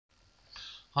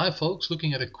Hi folks,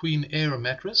 looking at a Queen Air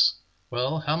mattress?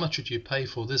 Well, how much should you pay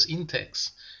for this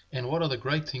Intex? And what are the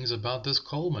great things about this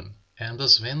Coleman? And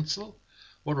this Wenzel?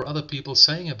 What are other people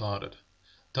saying about it?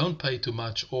 Don't pay too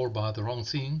much or buy the wrong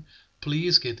thing.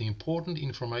 Please get the important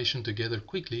information together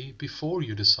quickly before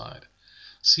you decide.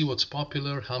 See what's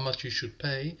popular, how much you should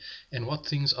pay, and what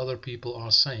things other people are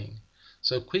saying.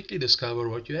 So quickly discover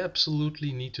what you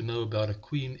absolutely need to know about a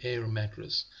Queen Air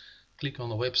mattress. Click on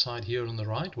the website here on the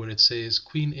right where it says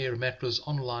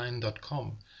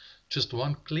queenairmattressonline.com. Just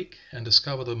one click and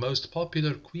discover the most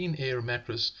popular Queen Air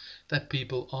mattress that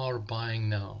people are buying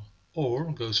now.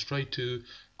 Or go straight to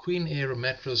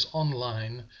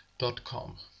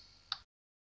queenairmattressonline.com.